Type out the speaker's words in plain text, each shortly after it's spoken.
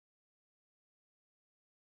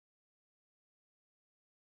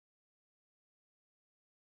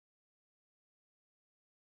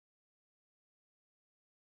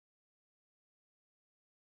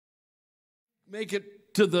make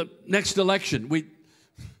it to the next election. We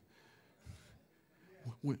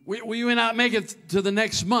may not make it to the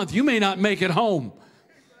next month. You may not make it home.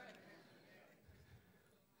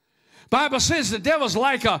 Bible says the devil's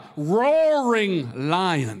like a roaring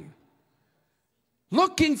lion,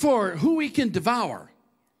 looking for who he can devour.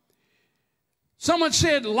 Someone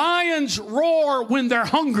said lions roar when they're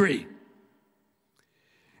hungry.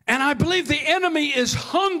 And I believe the enemy is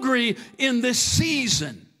hungry in this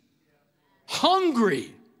season.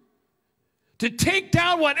 Hungry to take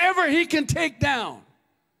down whatever he can take down.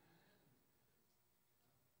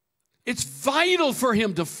 It's vital for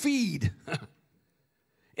him to feed.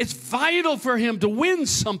 It's vital for him to win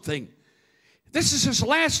something. This is his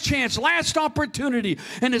last chance, last opportunity.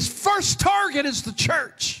 And his first target is the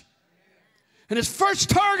church. And his first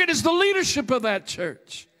target is the leadership of that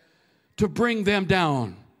church, to bring them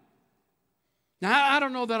down. Now, I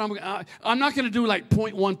don't know that I'm not going to do like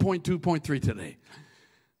point 1, point 2, point 3 today.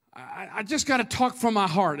 I just got to talk from my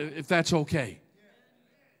heart, if that's okay.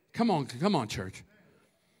 Come on, church.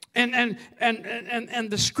 And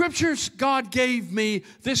the scriptures God gave me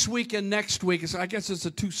this week and next week, I guess it's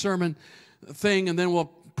a 2-sermon thing, and then we'll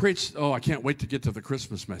preach. Oh, I can't wait to get to the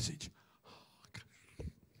Christmas message.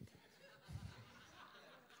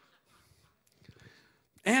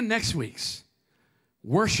 And next week's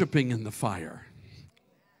worshiping in the fire.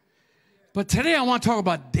 But today I want to talk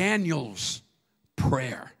about Daniel's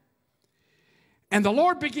prayer. And the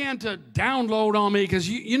Lord began to download on me, because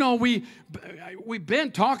you know we've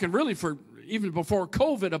been talking really for even before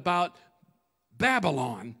COVID about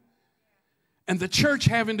Babylon and the church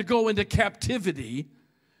having to go into captivity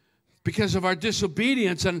because of our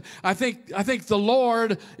disobedience. And I think the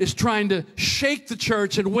Lord is trying to shake the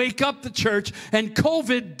church and wake up the church, and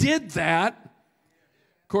COVID did that.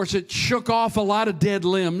 Of course, it shook off a lot of dead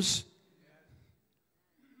limbs.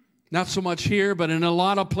 Not so much here, but in a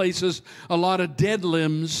lot of places, a lot of dead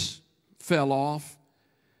limbs fell off.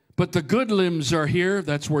 But the good limbs are here.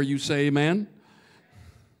 That's where you say amen.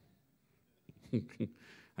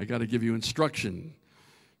 I got to give you instruction.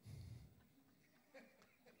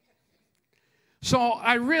 So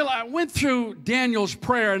I went through Daniel's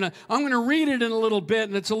prayer, and I'm going to read it in a little bit,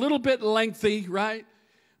 and it's a little bit lengthy, right?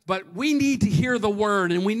 But we need to hear the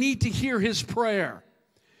word, and we need to hear his prayer.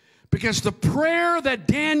 Because the prayer that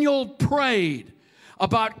Daniel prayed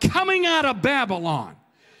about coming out of Babylon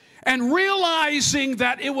and realizing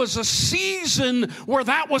that it was a season where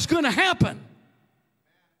that was going to happen.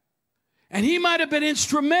 And he might have been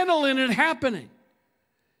instrumental in it happening.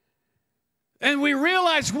 And we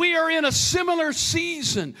realize we are in a similar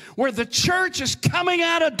season where the church is coming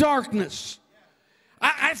out of darkness.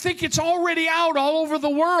 I think it's already out all over the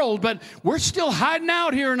world, but we're still hiding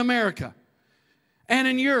out here in America and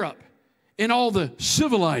in Europe, in all the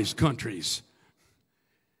civilized countries.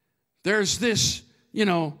 There's this,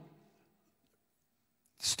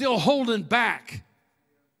 still holding back.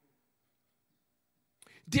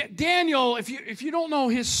 Daniel, if you don't know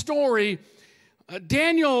his story,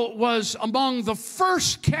 Daniel was among the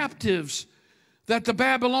first captives that the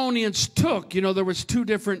Babylonians took. There was 2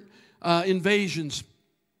 different invasions.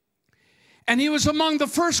 And he was among the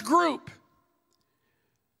first group.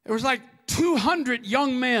 It was like 200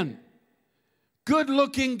 young men,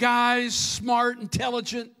 good-looking guys, smart,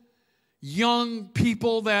 intelligent, young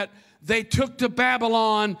people that they took to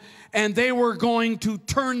Babylon, and they were going to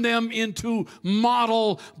turn them into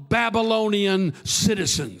model Babylonian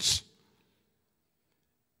citizens.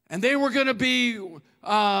 And they were going to be in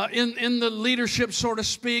the leadership, so to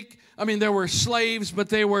speak. I mean, there were slaves, but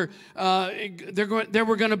they were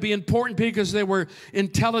going to be important because they were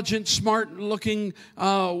intelligent, smart-looking,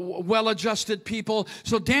 well-adjusted people.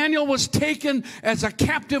 So Daniel was taken as a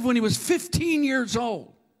captive when he was 15 years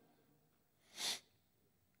old.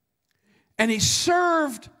 And he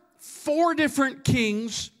served 4 different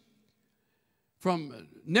kings, from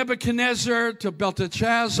Nebuchadnezzar to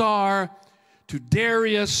Belteshazzar to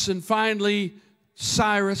Darius, and finally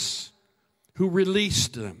Cyrus, who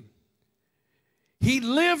released them. He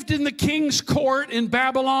lived in the king's court in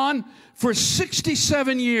Babylon for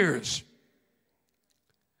 67 years.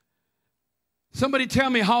 Somebody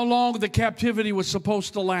tell me how long the captivity was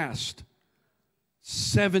supposed to last.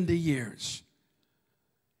 70 years.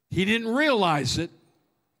 He didn't realize it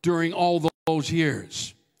during all those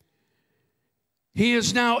years. He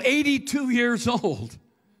is now 82 years old,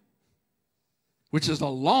 which is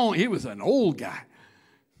he was an old guy.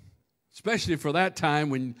 Especially for that time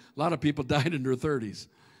when a lot of people died in their 30s.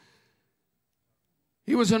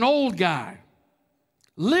 He was an old guy.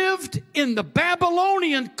 Lived in the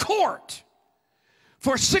Babylonian court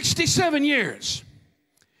for 67 years.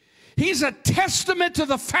 He's a testament to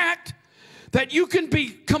the fact that you can be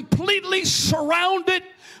completely surrounded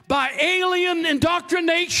by alien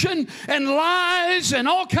indoctrination and lies and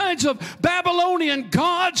all kinds of Babylonian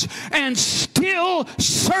gods and still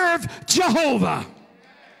serve Jehovah.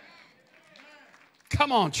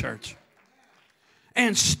 Come on, church.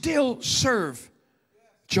 And still serve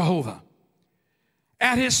Jehovah.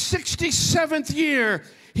 At his 67th year,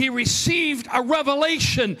 he received a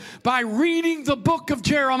revelation by reading the book of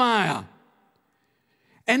Jeremiah.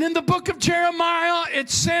 And in the book of Jeremiah, it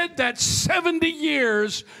said that 70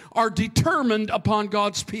 years are determined upon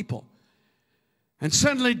God's people. And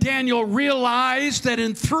suddenly Daniel realized that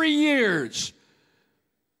in 3 years,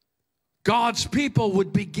 God's people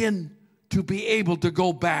would begin to be able to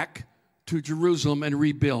go back to Jerusalem and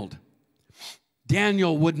rebuild.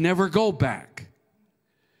 Daniel would never go back.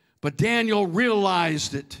 But Daniel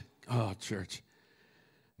realized it. Oh, church.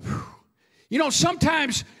 Whew. You know,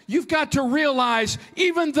 sometimes you've got to realize,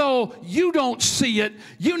 even though you don't see it,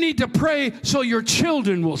 you need to pray so your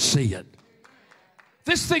children will see it.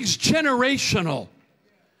 This thing's generational.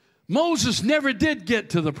 Moses never did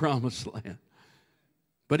get to the promised land,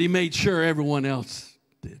 but he made sure everyone else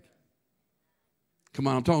did. Come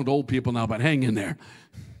on, I'm talking to old people now, but hang in there.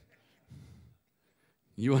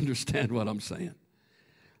 You understand what I'm saying.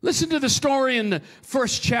 Listen to the story in the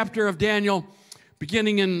first chapter of Daniel,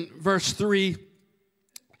 beginning in verse 3.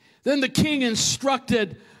 Then the king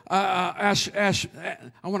instructed I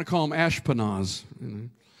want to call him Ashpenaz,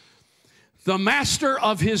 the master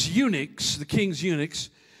of his eunuchs, the king's eunuchs,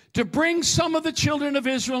 to bring some of the children of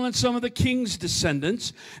Israel and some of the king's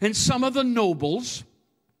descendants and some of the nobles,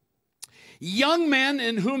 young men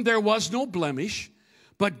in whom there was no blemish,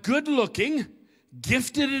 but good-looking,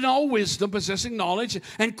 gifted in all wisdom, possessing knowledge,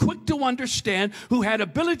 and quick to understand, who had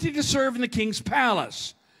ability to serve in the king's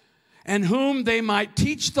palace, and whom they might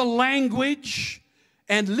teach the language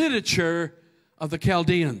and literature of the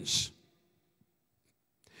Chaldeans.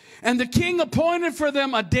 And the king appointed for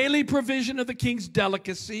them a daily provision of the king's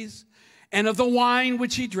delicacies and of the wine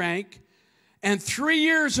which he drank, and 3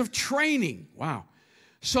 years of training. Wow.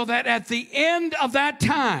 So that at the end of that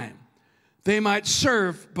time, they might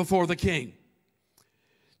serve before the king.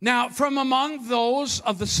 Now, from among those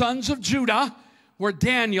of the sons of Judah were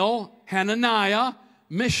Daniel, Hananiah,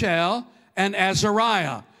 Mishael, and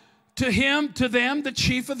Azariah. To them, the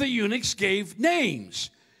chief of the eunuchs gave names.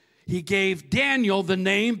 He gave Daniel the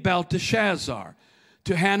name Belteshazzar.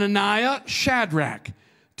 To Hananiah, Shadrach.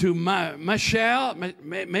 To Mishael,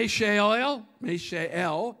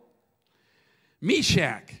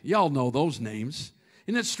 Meshach. Y'all know those names.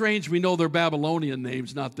 Isn't it strange we know their Babylonian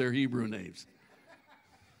names, not their Hebrew names?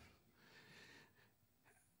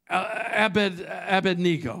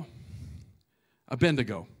 Abednego.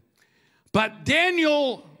 But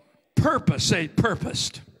Daniel purposed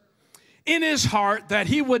in his heart that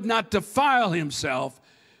he would not defile himself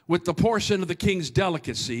with the portion of the king's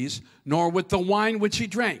delicacies, nor with the wine which he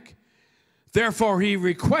drank. Therefore he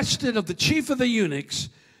requested of the chief of the eunuchs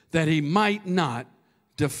that he might not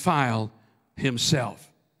defile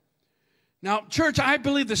himself. Now, church, I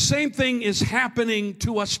believe the same thing is happening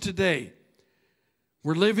to us today.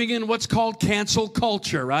 We're living in what's called cancel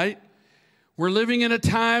culture, right? We're living in a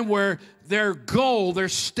time where their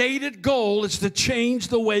stated goal is to change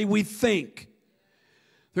the way we think.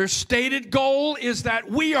 Their stated goal is that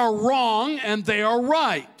we are wrong and they are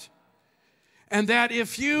right. And that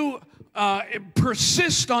if you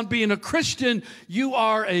persist on being a Christian, you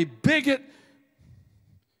are a bigot,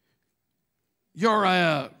 you're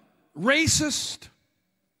a racist,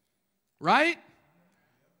 right?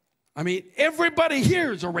 I mean, everybody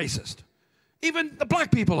here is a racist. Even the black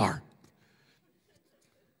people are.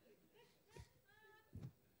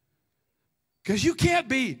 Because you can't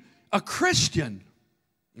be a Christian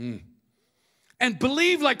and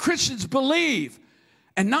believe like Christians believe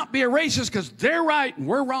and not be a racist because they're right and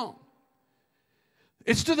we're wrong.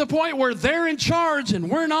 It's to the point where they're in charge and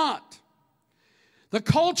we're not. The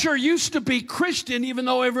culture used to be Christian, even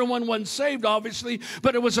though everyone wasn't saved, obviously,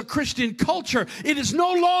 but it was a Christian culture. It is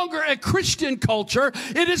no longer a Christian culture.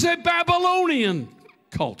 It is a Babylonian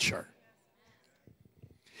culture.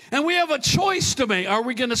 And we have a choice to make. Are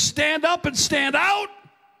we going to stand up and stand out?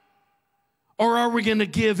 Or are we going to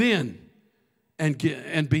give in and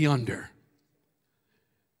be under?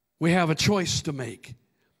 We have a choice to make.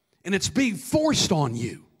 And it's being forced on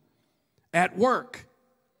you at work,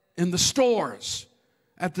 in the stores,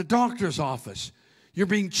 at the doctor's office. You're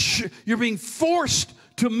being forced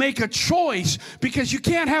to make a choice because you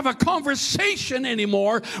can't have a conversation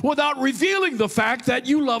anymore without revealing the fact that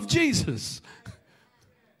you love Jesus.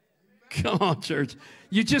 Come on, church.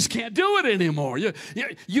 You just can't do it anymore.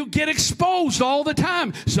 You get exposed all the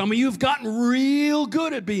time. Some of you have gotten real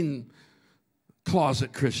good at being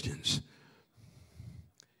closet Christians.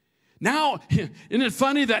 Now, isn't it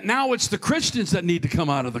funny that now it's the Christians that need to come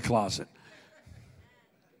out of the closet?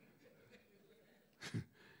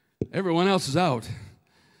 Everyone else is out.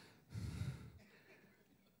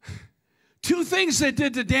 Two things they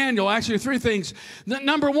did to Daniel, actually three things.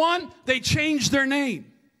 Number one, they changed their name.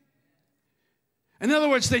 In other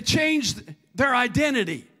words, they changed their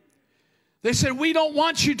identity. They said, we don't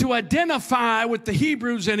want you to identify with the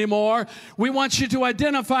Hebrews anymore. We want you to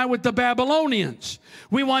identify with the Babylonians.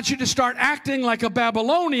 We want you to start acting like a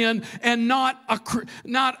Babylonian and not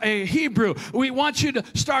a Hebrew. We want you to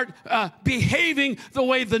start behaving the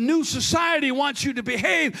way the new society wants you to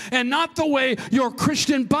behave and not the way your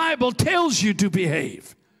Christian Bible tells you to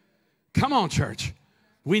behave. Come on, church.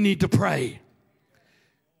 We need to pray.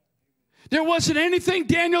 There wasn't anything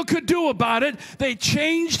Daniel could do about it. They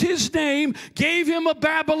changed his name, gave him a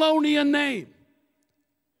Babylonian name.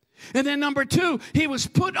 And then number two, he was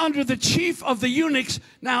put under the chief of the eunuchs.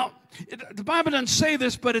 Now, the Bible doesn't say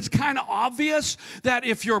this, but it's kind of obvious that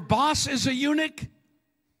if your boss is a eunuch,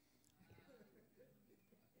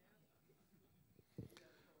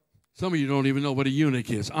 some of you don't even know what a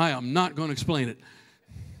eunuch is. I am not going to explain it.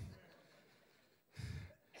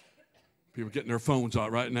 People are getting their phones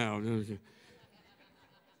out right now.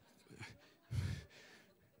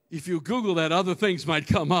 If you Google that, other things might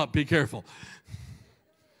come up. Be careful.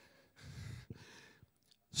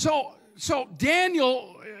 So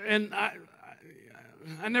Daniel, and I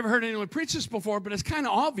never heard anyone preach this before, but it's kind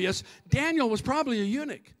of obvious. Daniel was probably a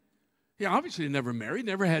eunuch. He obviously never married,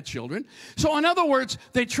 never had children. So in other words,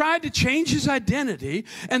 they tried to change his identity,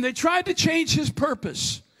 and they tried to change his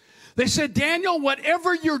purpose. They said, Daniel,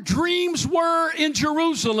 whatever your dreams were in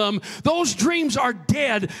Jerusalem, those dreams are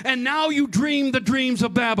dead, and now you dream the dreams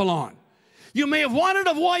of Babylon. You may have wanted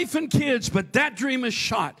a wife and kids, but that dream is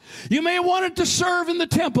shot. You may have wanted to serve in the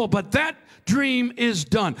temple, but that dream is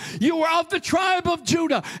done. You were of the tribe of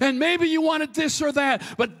Judah, and maybe you wanted this or that,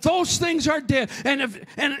 but those things are dead.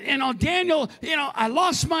 And Daniel, I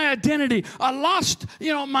lost my identity. I lost,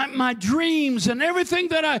 my dreams and everything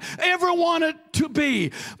that I ever wanted to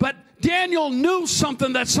be. But Daniel knew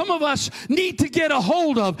something that some of us need to get a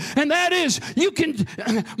hold of, and that is,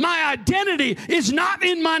 my identity is not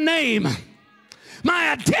in my name.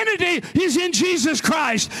 My identity is in Jesus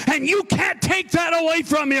Christ, and you can't take that away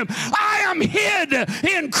from him. I am hid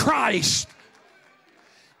in Christ.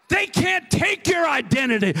 They can't take your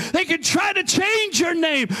identity. They can try to change your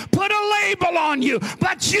name, put a label on you,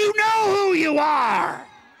 but you know who you are.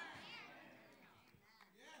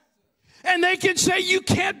 And they can say, you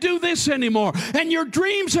can't do this anymore, and your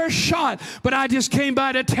dreams are shot. But I just came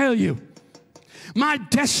by to tell you, my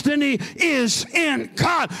destiny is in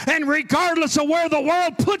God, and regardless of where the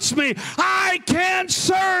world puts me, I can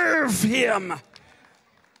serve him. Are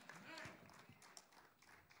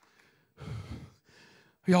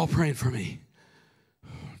y'all praying for me? Oh,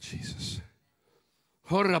 Jesus.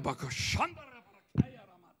 But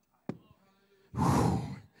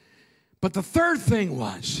the third thing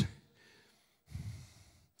was,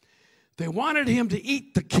 they wanted him to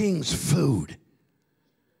eat the king's food.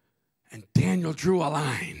 And Daniel drew a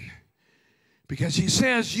line, because he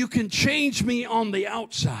says, you can change me on the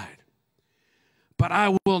outside, but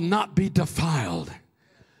I will not be defiled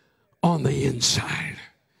on the inside.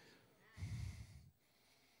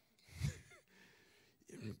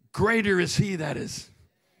 Greater is he that is.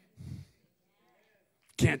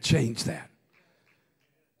 Can't change that.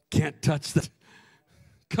 Can't touch that.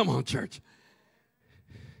 Come on, church.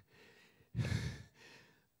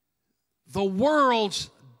 The world's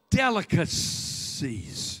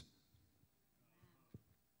delicacies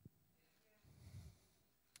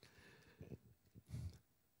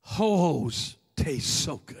ho-hos taste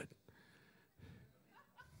so good,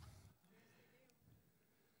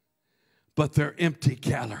 but they're empty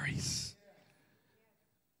calories.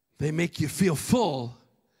 They make you feel full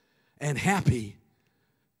and happy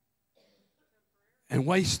and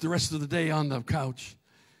waste the rest of the day on the couch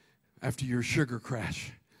after your sugar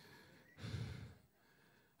crash.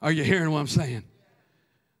 Are you hearing what I'm saying?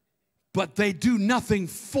 But they do nothing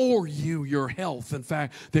for you, your health. In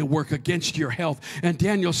fact, they work against your health. And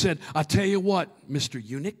Daniel said, I'll tell you what, Mr.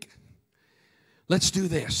 Eunuch, let's do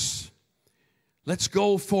this. Let's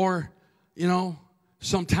go for,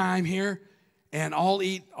 some time here, and I'll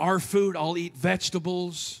eat our food. I'll eat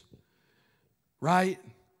vegetables, right?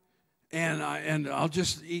 And I'll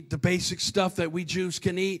just eat the basic stuff that we Jews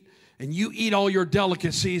can eat. And you eat all your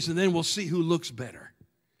delicacies, and then we'll see who looks better.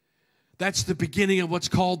 That's the beginning of what's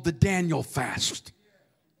called the Daniel fast.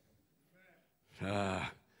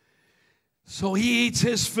 So he eats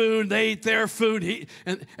his food, they eat their food,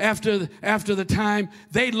 and after the time,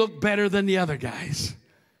 they look better than the other guys.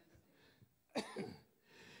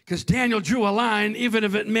 Because Daniel drew a line, even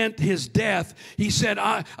if it meant his death. He said,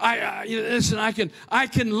 listen, I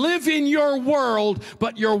can live in your world,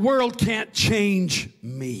 but your world can't change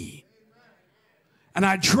me. And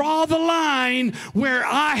I draw the line where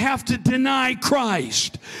I have to deny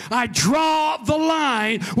Christ. I draw the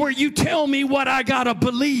line where you tell me what I got to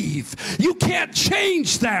believe. You can't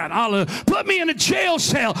change that. Put me in a jail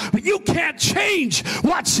cell, but you can't change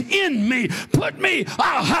what's in me. Put me,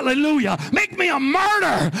 oh, hallelujah, make me a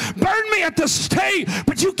martyr. Burn me at the stake,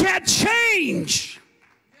 but you can't change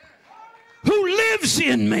who lives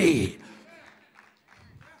in me.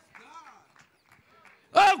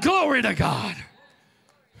 Oh, glory to God.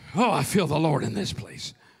 Oh, I feel the Lord in this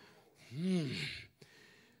place.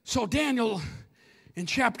 So Daniel, in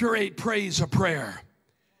chapter 8, prays a prayer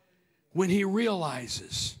when he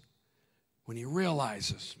realizes,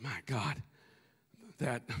 my God,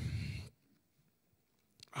 that,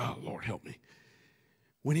 oh, Lord, help me.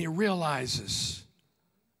 When he realizes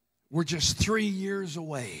we're just 3 years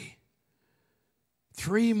away,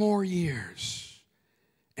 3 more years,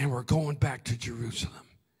 and we're going back to Jerusalem.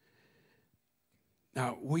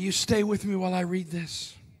 Now, will you stay with me while I read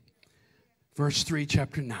this? Verse 3,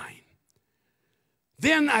 chapter 9.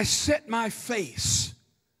 Then I set my face.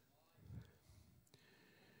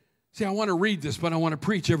 See, I want to read this, but I want to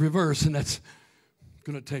preach every verse, and that's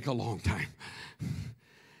going to take a long time.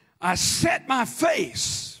 I set my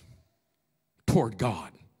face toward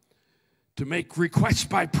God to make requests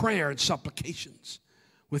by prayer and supplications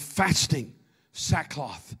with fasting,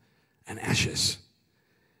 sackcloth, and ashes.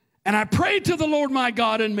 And I prayed to the Lord my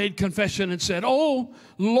God and made confession and said, "Oh,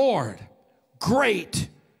 Lord, great,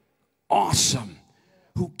 awesome,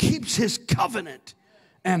 who keeps his covenant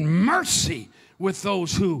and mercy with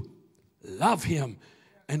those who love him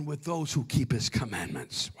and with those who keep his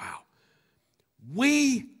commandments." Wow.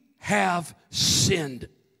 We have sinned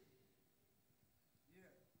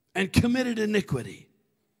and committed iniquity.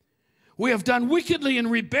 We have done wickedly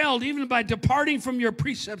and rebelled even by departing from your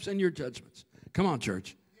precepts and your judgments. Come on,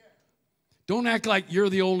 church. Don't act like you're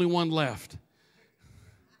the only one left.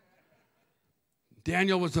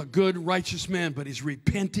 Daniel was a good, righteous man, but he's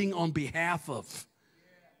repenting on behalf of.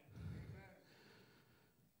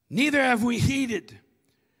 Neither have we heeded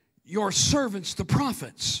your servants, the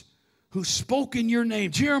prophets, who spoke in your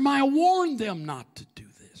name. Jeremiah warned them not to do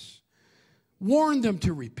this. Warn them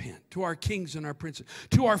to repent, to our kings and our princes,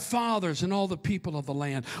 to our fathers and all the people of the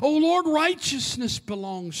land. O Lord, righteousness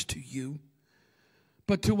belongs to you,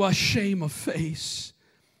 but to us shame of face,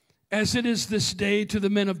 as it is this day to the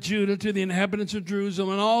men of Judah, to the inhabitants of Jerusalem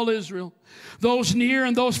and all Israel, those near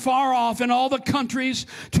and those far off, and all the countries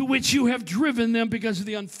to which you have driven them because of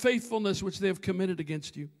the unfaithfulness which they have committed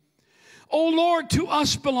against you. O Lord, to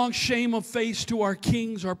us belongs shame of face, to our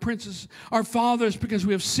kings, our princes, our fathers, because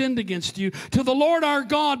we have sinned against you. To the Lord our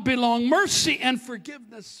God belong mercy and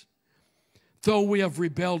forgiveness, though we have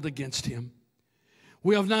rebelled against him.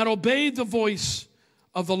 We have not obeyed the voice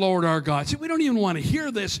of the Lord our God. See, we don't even want to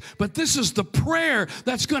hear this, but this is the prayer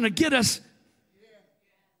that's going to get us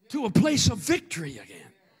to a place of victory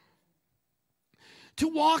again. To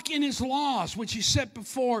walk in his laws, which he set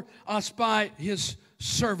before us by his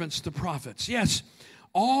servants, the prophets. Yes,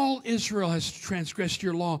 all Israel has transgressed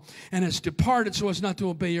your law and has departed so as not to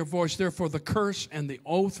obey your voice. Therefore, the curse and the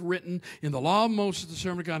oath written in the law of Moses, the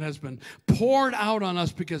servant of God, has been poured out on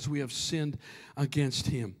us because we have sinned against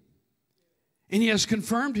him. And he has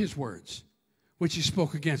confirmed his words, which he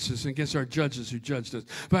spoke against us and against our judges who judged us,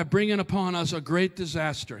 by bringing upon us a great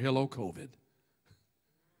disaster. Hello, COVID.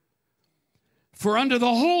 For under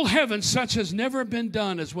the whole heaven such has never been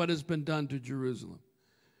done as what has been done to Jerusalem.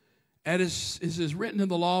 As is written in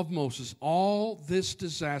the law of Moses, all this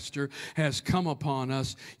disaster has come upon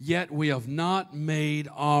us, yet we have not made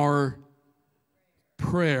our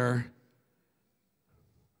prayer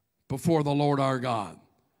before the Lord our God,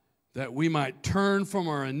 that we might turn from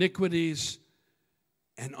our iniquities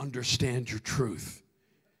and understand your truth.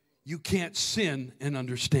 You can't sin and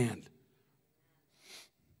understand.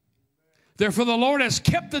 Therefore, the Lord has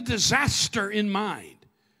kept the disaster in mind,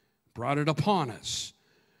 brought it upon us.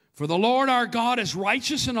 For the Lord our God is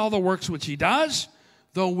righteous in all the works which he does,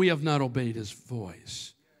 though we have not obeyed his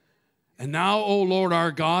voice. And now, O Lord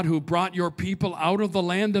our God, who brought your people out of the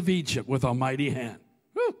land of Egypt with a mighty hand.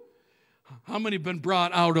 Whew. How many have been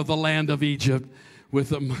brought out of the land of Egypt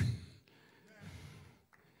with a mighty hand?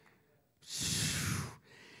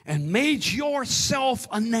 and made yourself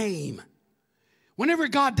a name. Whenever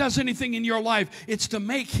God does anything in your life, it's to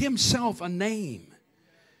make himself a name.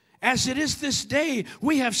 As it is this day,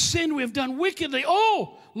 we have sinned, we have done wickedly.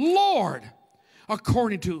 Oh, Lord,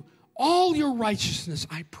 according to all your righteousness,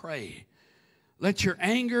 I pray, let your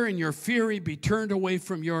anger and your fury be turned away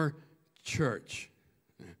from your church.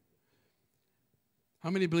 How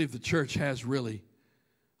many believe the church has really,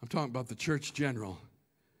 I'm talking about the church general,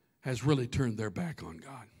 has really turned their back on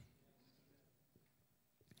God?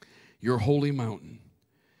 Your holy mountain.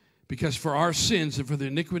 Because for our sins and for the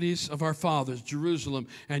iniquities of our fathers, Jerusalem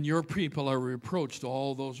and your people are a reproach to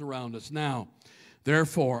all those around us. Now,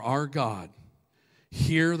 therefore, our God,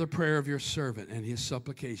 hear the prayer of your servant and his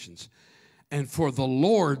supplications. And for the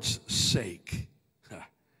Lord's sake,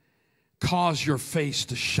 cause your face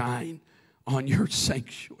to shine on your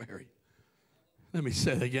sanctuary. Let me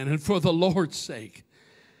say it again. And for the Lord's sake,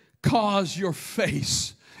 cause your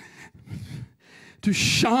face to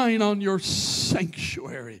shine on your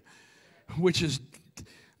sanctuary, which is,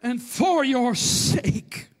 and for your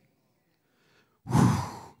sake,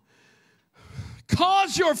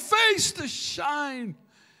 cause your face to shine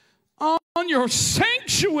on your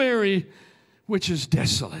sanctuary, which is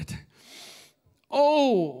desolate.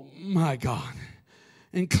 Oh, my God.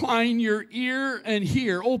 Incline your ear and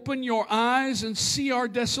hear. Open your eyes and see our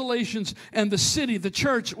desolations and the city, the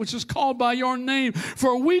church, which is called by your name.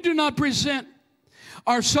 For we do not present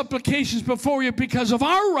our supplications before you because of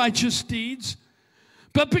our righteous deeds,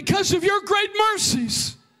 but because of your great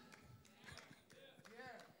mercies.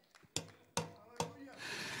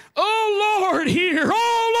 Oh, Lord, hear.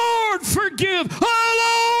 Oh, Lord, forgive.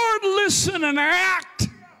 Oh, Lord, listen and act.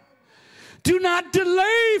 Do not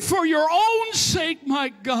delay for your own sake, my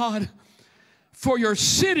God, for your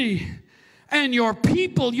city and your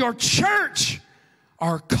people, your church,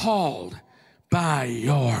 are called by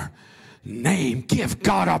your name. Give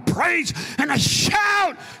God a praise and a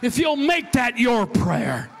shout if you'll make that your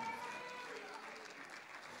prayer.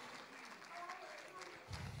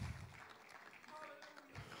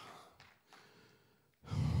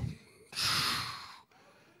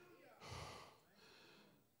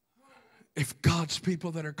 If God's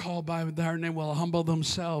people that are called by their name will humble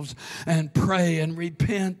themselves and pray and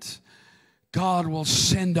repent, God will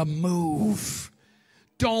send a move.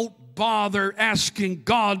 Don't bother asking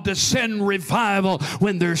God to send revival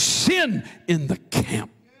when there's sin in the camp.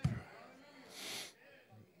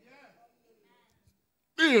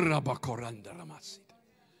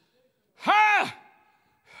 Ha!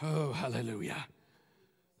 Oh, hallelujah.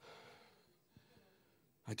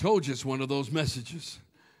 I told you it's one of those messages.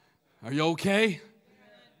 Are you okay?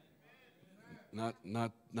 Not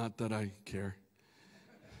that I care.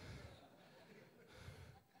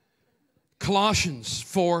 Colossians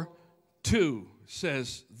 4:2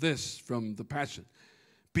 says this from the Passion.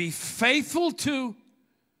 Be faithful to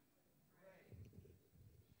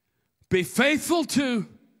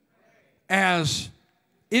as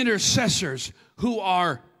intercessors who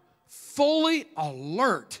are fully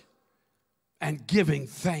alert and giving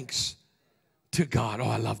thanks to God. Oh,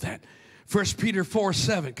 I love that. 1 Peter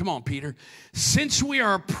 4:7. Come on, Peter. Since we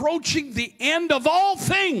are approaching the end of all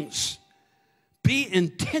things, be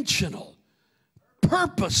intentional,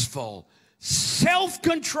 purposeful,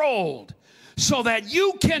 self-controlled, so that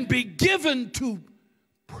you can be given to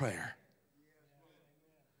prayer.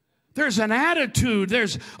 There's an attitude,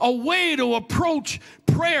 there's a way to approach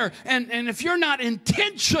prayer, and if you're not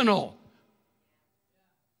intentional,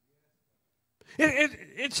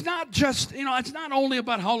 it's not just, it's not only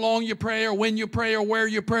about how long you pray or when you pray or where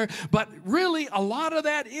you pray, but really a lot of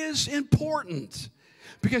that is important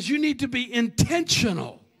because you need to be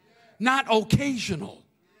intentional, not occasional.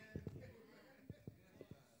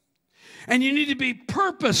 And you need to be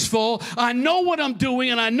purposeful. I know what I'm doing,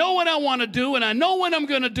 and I know what I want to do, and I know when I'm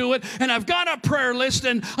going to do it, and I've got a prayer list,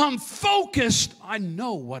 and I'm focused. I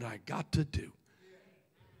know what I got to do.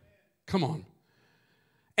 Come on.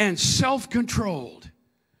 And self-controlled.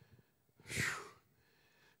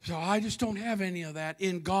 So I just don't have any of that.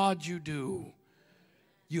 In God you do.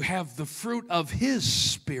 You have the fruit of His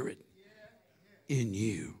Spirit in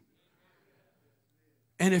you.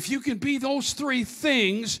 And if you can be those three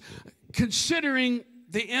things, considering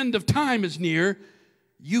the end of time is near,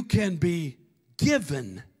 you can be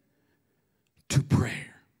given to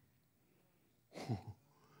prayer.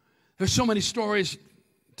 There's so many stories,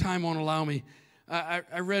 time won't allow me.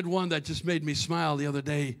 I read one that just made me smile the other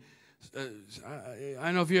day. I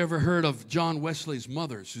don't know if you ever heard of John Wesley's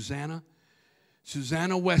mother, Susanna.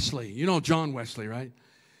 Susanna Wesley. You know John Wesley, right?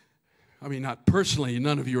 I mean, not personally.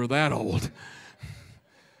 None of you are that old.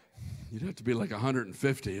 You'd have to be like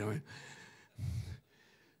 150. I mean,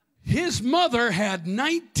 his mother had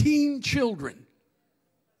 19 children.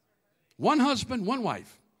 One husband, one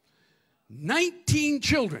wife. 19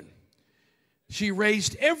 children. She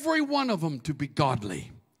raised every one of them to be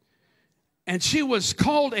godly. And she was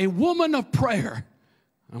called a woman of prayer.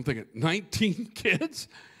 I'm thinking, 19 kids?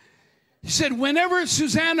 He said whenever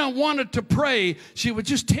Susanna wanted to pray, she would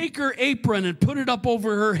just take her apron and put it up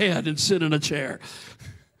over her head and sit in a chair.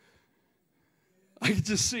 I could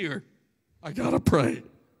just see her. I got to pray.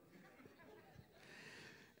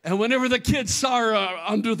 And whenever the kids saw her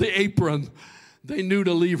under the apron, they knew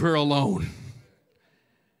to leave her alone.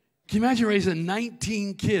 Can you imagine raising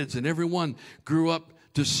 19 kids and everyone grew up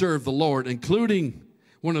to serve the Lord, including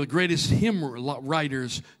one of the greatest hymn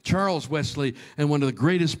writers, Charles Wesley, and one of the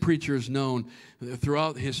greatest preachers known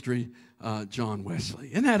throughout history, John Wesley.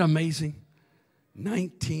 Isn't that amazing?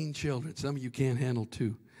 19 children. Some of you can't handle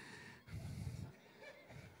 2.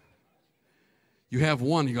 You have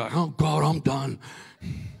one, you go, oh, God, I'm done.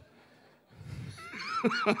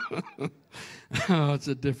 Oh, it's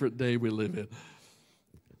a different day we live in.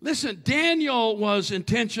 Listen, Daniel was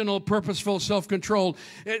intentional, purposeful, self-controlled.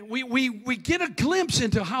 We get a glimpse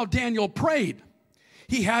into how Daniel prayed.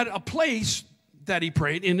 He had a place that he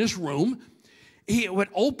prayed in his room. He would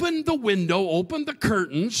open the window, open the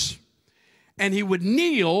curtains, and he would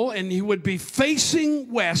kneel, and he would be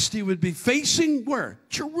facing west. He would be facing where?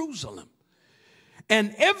 Jerusalem.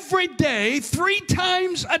 And every day, 3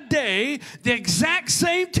 times a day, the exact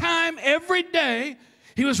same time every day,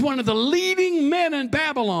 he was one of the leading men in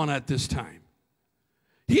Babylon at this time.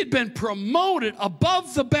 He had been promoted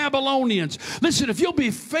above the Babylonians. Listen, if you'll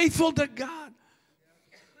be faithful to God,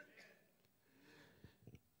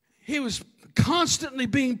 he was constantly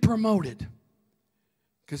being promoted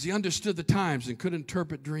because he understood the times and could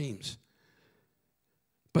interpret dreams.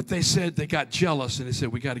 But they said they got jealous and they said,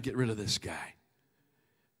 we got to get rid of this guy.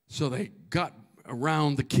 So they got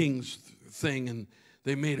around the king's thing and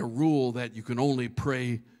they made a rule that you can only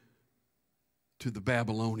pray to the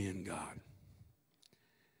Babylonian God.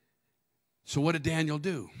 So what did Daniel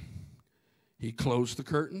do? He closed the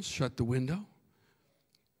curtains, shut the window,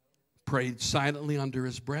 prayed silently under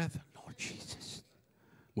his breath. Lord Jesus.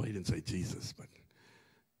 Well, he didn't say Jesus, but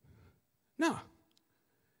no.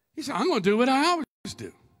 He said, I'm going to do what I always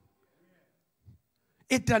do.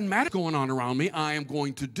 It doesn't matter what's going on around me. I am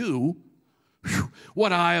going to do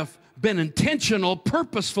what I have been intentional,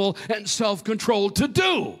 purposeful, and self-controlled to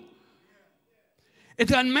do. It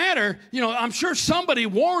doesn't matter. You know, I'm sure somebody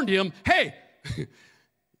warned him, hey,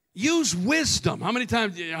 use wisdom. How many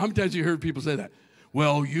times you heard people say that?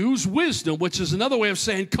 Well, use wisdom, which is another way of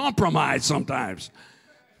saying compromise sometimes.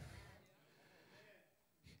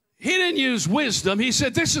 He didn't use wisdom. He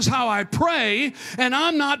said, this is how I pray, and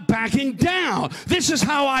I'm not backing down. This is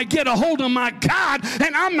how I get a hold of my God,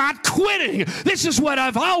 and I'm not quitting. This is what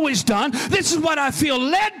I've always done. This is what I feel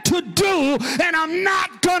led to do, and I'm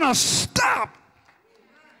not going to stop.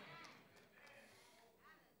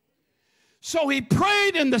 So he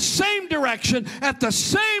prayed in the same direction, at the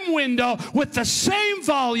same window, with the same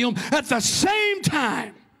volume, at the same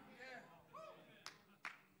time.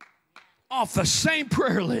 Off the same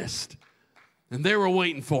prayer list. And they were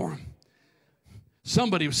waiting for him.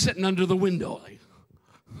 Somebody was sitting under the window.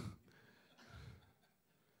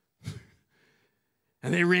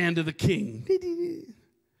 And they ran to the king.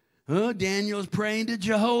 Oh, Daniel's praying to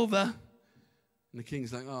Jehovah. And the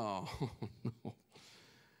king's like, oh, no.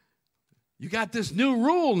 You got this new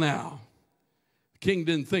rule now. The king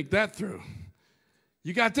didn't think that through.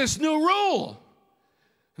 You got this new rule.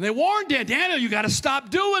 And they warned Daniel, you got to stop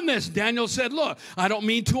doing this. Daniel said, look, I don't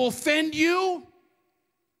mean to offend you.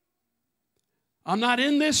 I'm not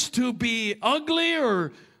in this to be ugly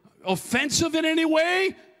or offensive in any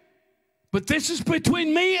way. But this is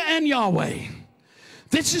between me and Yahweh.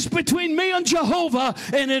 This is between me and Jehovah,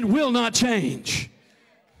 and it will not change.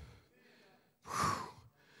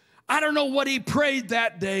 I don't know what he prayed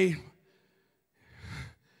that day,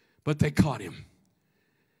 but they caught him.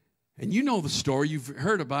 And you know the story. You've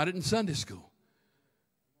heard about it in Sunday school.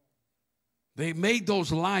 They made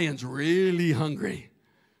those lions really hungry.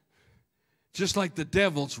 Just like the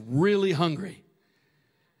devil's really hungry.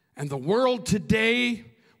 And the world today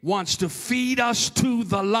wants to feed us to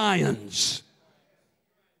the lions.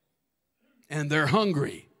 And they're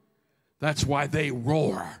hungry. That's why they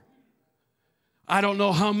roar. I don't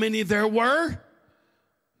know how many there were.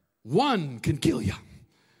 One can kill you.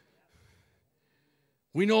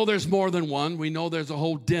 We know there's more than one. We know there's a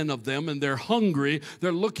whole den of them, and they're hungry.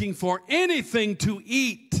 They're looking for anything to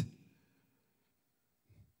eat.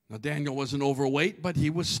 Now, Daniel wasn't overweight, but he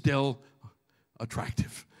was still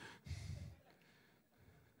attractive.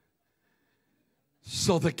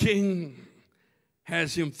 So the king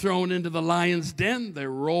has him thrown into the lion's den. They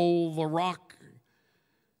roll the rock.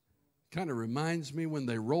 Kind of reminds me when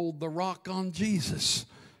they rolled the rock on Jesus.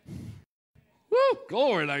 Woo,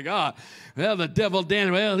 glory to God. Well, the devil,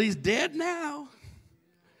 Daniel, well, he's dead now.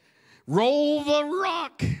 Roll the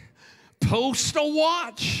rock. Post a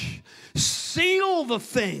watch. Seal the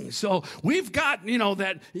thing. So we've got,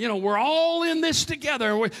 we're all in this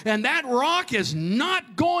together. And that rock is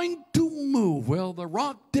not going to move. Well, the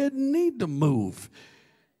rock didn't need to move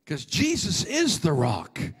because Jesus is the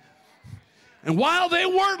rock. And while they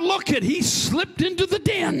weren't looking, he slipped into the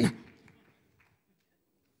den.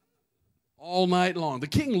 All night long. The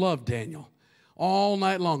king loved Daniel. All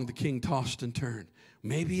night long, the king tossed and turned.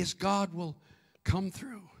 Maybe his God will come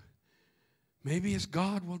through. Maybe his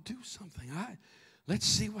God will do something. Let's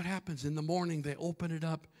see what happens. In the morning, they opened it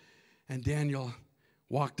up, and Daniel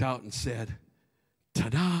walked out and said,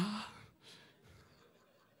 ta-da.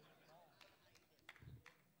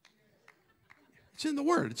 It's in the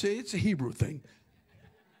Word. It's a Hebrew thing.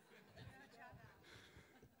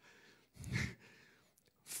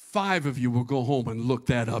 5 of you will go home and look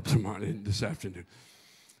that up this afternoon.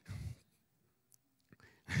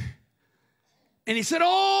 And he said,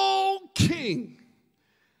 "Oh, king,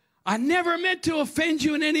 I never meant to offend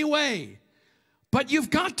you in any way, but you've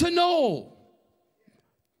got to know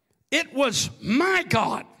it was my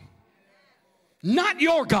God, not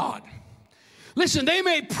your God." Listen, they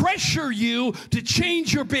may pressure you to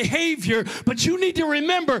change your behavior, but you need to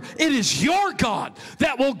remember it is your God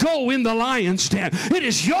that will go in the lion's den. It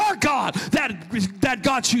is your God that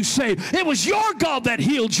got you saved. It was your God that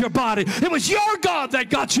healed your body. It was your God that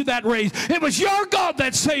got you that raise. It was your God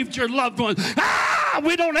that saved your loved ones.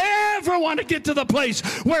 We don't ever want to get to the place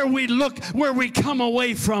where we come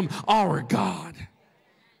away from our God.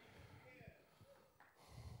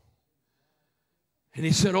 And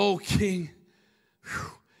he said, "Oh, king,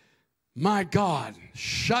 my God,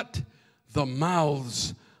 shut the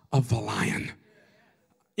mouths of the lion.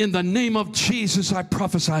 In the name of Jesus, I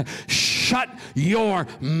prophesy, shut your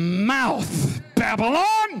mouth,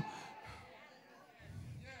 Babylon."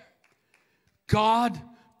 God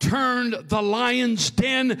turned the lion's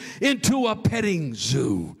den into a petting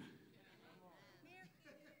zoo.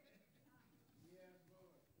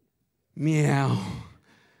 Meow.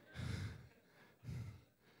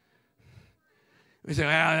 We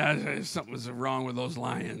say, something's wrong with those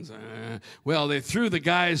lions. Well, they threw the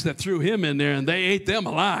guys that threw him in there, and they ate them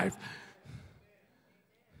alive.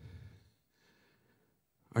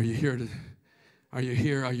 Are you here? Are you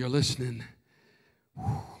here? Are you listening?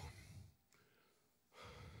 Whew.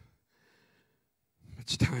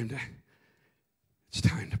 It's time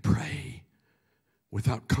to pray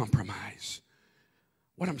without compromise.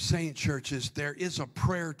 What I'm saying, church, is there is a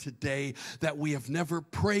prayer today that we have never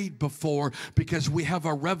prayed before because we have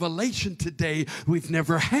a revelation today we've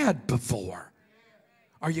never had before.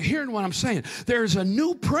 Are you hearing what I'm saying? There's a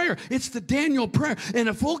new prayer. It's the Daniel prayer. And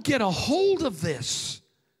if we'll get a hold of this,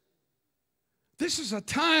 this is a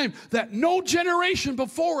time that no generation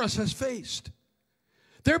before us has faced.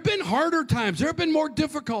 There have been harder times. There have been more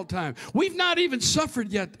difficult times. We've not even suffered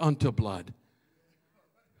yet unto blood.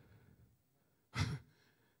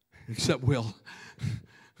 Except Will.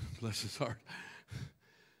 Bless his heart.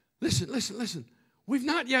 Listen. We've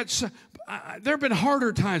not yet, there have been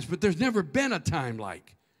harder times, but there's never been a time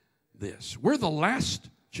like this. We're the last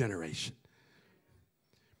generation.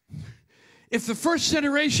 If the first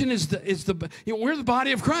generation we're the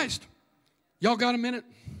body of Christ. Y'all got a minute?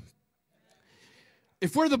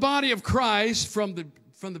 If we're the body of Christ from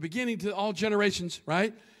the beginning to all generations,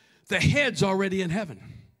 right? The head's already in heaven.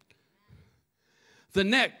 The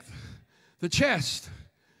neck, the chest,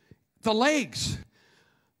 the legs,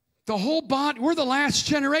 the whole body. We're the last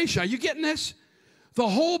generation. Are you getting this? The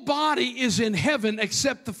whole body is in heaven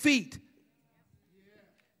except the feet.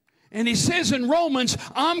 And he says in Romans,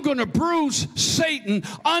 I'm going to bruise Satan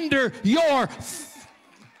under your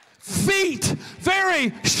feet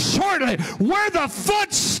very shortly. We're the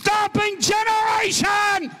foot-stomping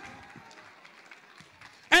generation.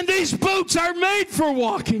 And these boots are made for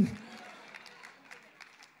walking.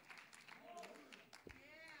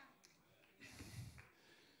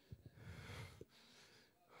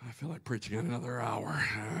 I feel like preaching in another hour.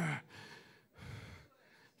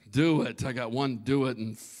 Do it. I got one do it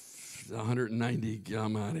and 190.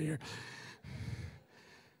 I'm out of here.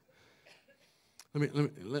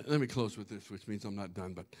 Let me close with this, which means I'm not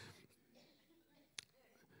done. But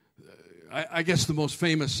I guess the most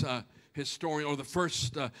famous historian, or the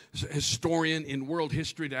first historian in world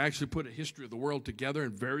history to actually put a history of the world together,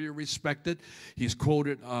 and very respected. He's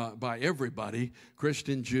quoted by everybody,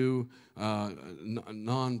 Christian, Jew,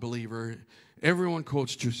 non-believer. Everyone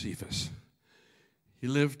quotes Josephus. He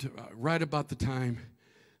lived right about the time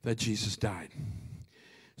that Jesus died.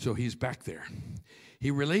 So he's back there. He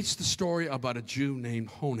relates the story about a Jew named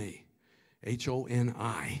Honi,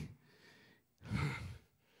 H-O-N-I.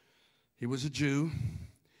 He was a Jew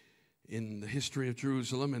in the history of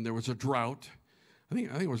Jerusalem, and there was a drought. I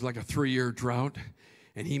think it was like a 3-year drought,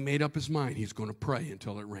 and he made up his mind he's going to pray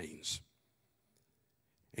until it rains.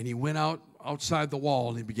 And he went outside the wall,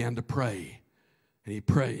 and he began to pray. And he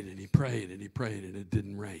prayed, and he prayed, and he prayed, and it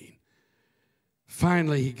didn't rain.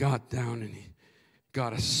 Finally, he got down, and he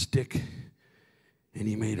got a stick, and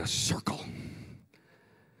he made a circle.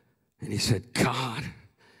 And he said, God,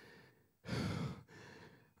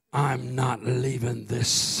 I'm not leaving this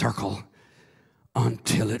circle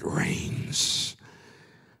until it rains.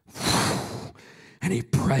 And he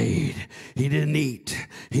prayed. He didn't eat.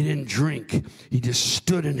 He didn't drink. He just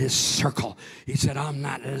stood in his circle. He said, I'm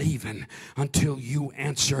not leaving until you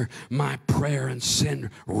answer my prayer and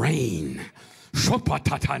send rain.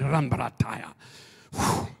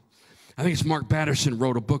 I think it's Mark Batterson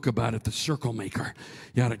wrote a book about it, The Circle Maker.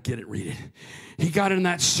 You ought to get it, read it. He got in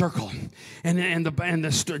that circle, and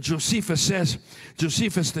Josephus,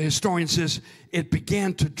 the historian, says, it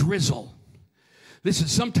began to drizzle. Listen,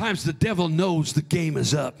 sometimes the devil knows the game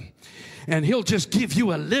is up, and he'll just give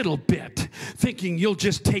you a little bit, thinking you'll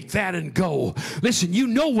just take that and go. Listen, you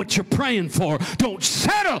know what you're praying for. Don't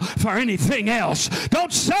settle for anything else.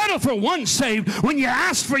 Don't settle for one saved when you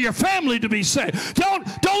ask for your family to be saved.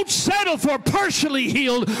 Don't settle for partially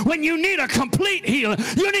healed when you need a complete healing.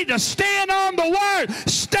 You need to stand on the word.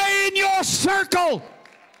 Stay in your circle.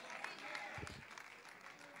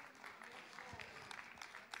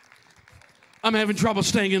 I'm having trouble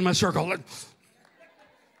staying in my circle.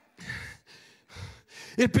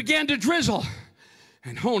 It began to drizzle.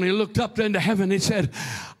 And Honi looked up into heaven and said,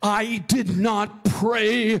 I did not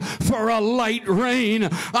pray for a light rain.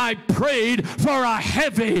 I prayed for a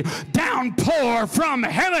heavy downpour from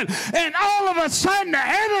heaven. And all of a sudden the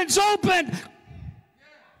heavens opened.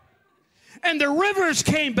 And the rivers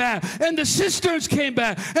came back. And the cisterns came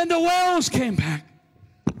back. And the wells came back.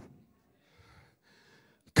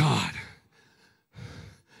 God,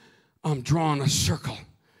 I'm drawing a circle.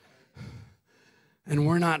 And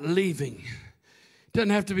we're not leaving. It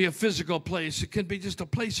doesn't have to be a physical place. It could be just a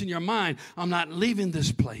place in your mind. I'm not leaving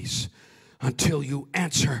this place until you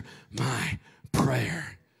answer my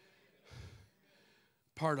prayer.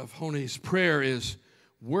 Part of Honi's prayer is,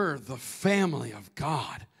 we're the family of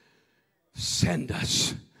God. Send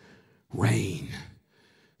us rain.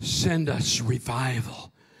 Send us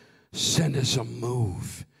revival. Send us a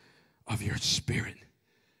move of your spirit.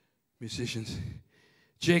 Musicians,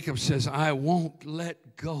 Jacob says, I won't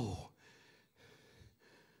let go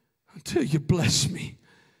until you bless me.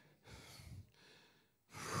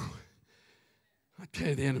 I tell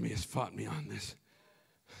you, the enemy has fought me on this.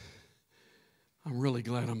 I'm really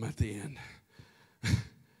glad I'm at the end.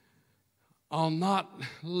 I'll not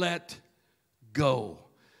let go.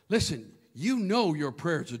 Listen, you know your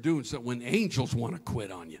prayers are doing so when angels want to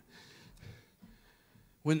quit on you.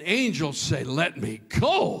 When angels say, let me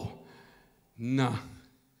go. No,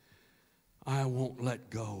 I won't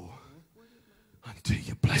let go until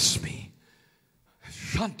you bless me.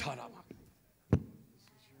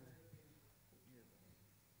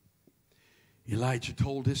 Elijah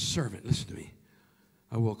told his servant, listen to me.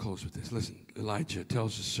 I will close with this. Listen, Elijah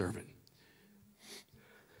tells his servant,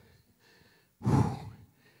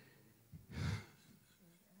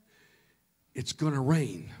 it's going to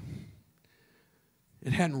rain.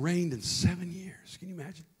 It hadn't rained in 7 years. Can you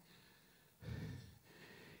imagine?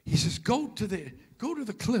 He says, go to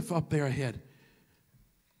the cliff up there ahead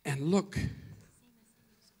and look.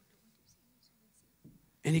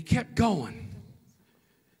 And he kept going.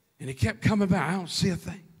 And he kept coming back. I don't see a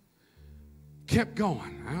thing. Kept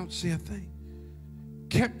going. I don't see a thing.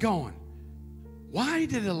 Kept going. Why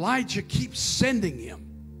did Elijah keep sending him?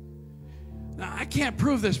 Now, I can't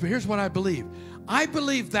prove this, but here's what I believe. I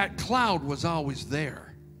believe that cloud was always there.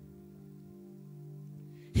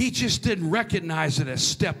 He just didn't recognize it as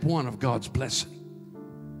step one of God's blessing.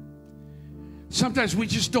 Sometimes we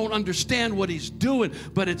just don't understand what he's doing,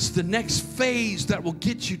 but it's the next phase that will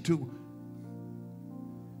get you to.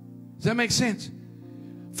 Does that make sense?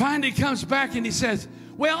 Finally he comes back and he says,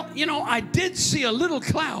 well, you know, I did see a little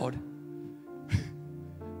cloud.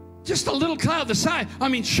 Just a little cloud the size. I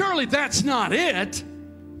mean, surely that's not it.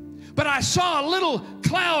 But I saw a little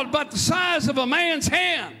cloud about the size of a man's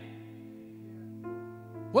hand.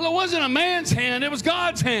 Well, it wasn't a man's hand, it was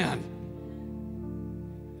God's hand.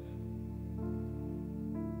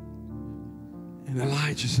 And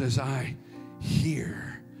Elijah says, I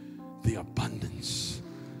hear the abundance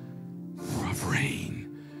of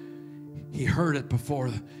rain. He heard it before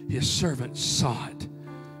his servant saw it.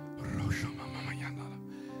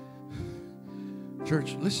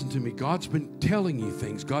 Church, listen to me. God's been telling you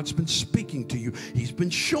things. God's been speaking to you. He's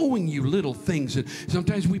been showing you little things. And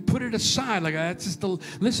sometimes we put it aside like, that's just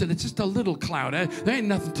listen, it's just a little cloud. There ain't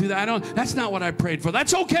nothing to that. That's not what I prayed for.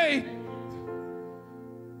 That's okay.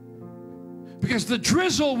 Because the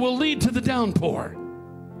drizzle will lead to the downpour.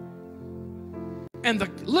 And the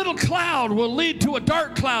little cloud will lead to a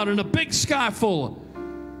dark cloud and a big sky full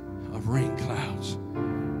of rain clouds.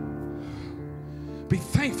 Be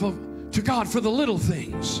thankful to God for the little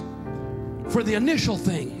things, for the initial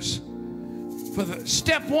things, for the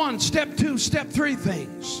step 1, step 2, step 3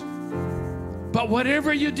 things. But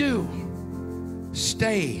whatever you do,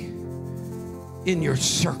 stay in your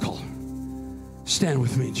circle. Stand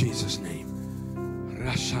with me in Jesus' name.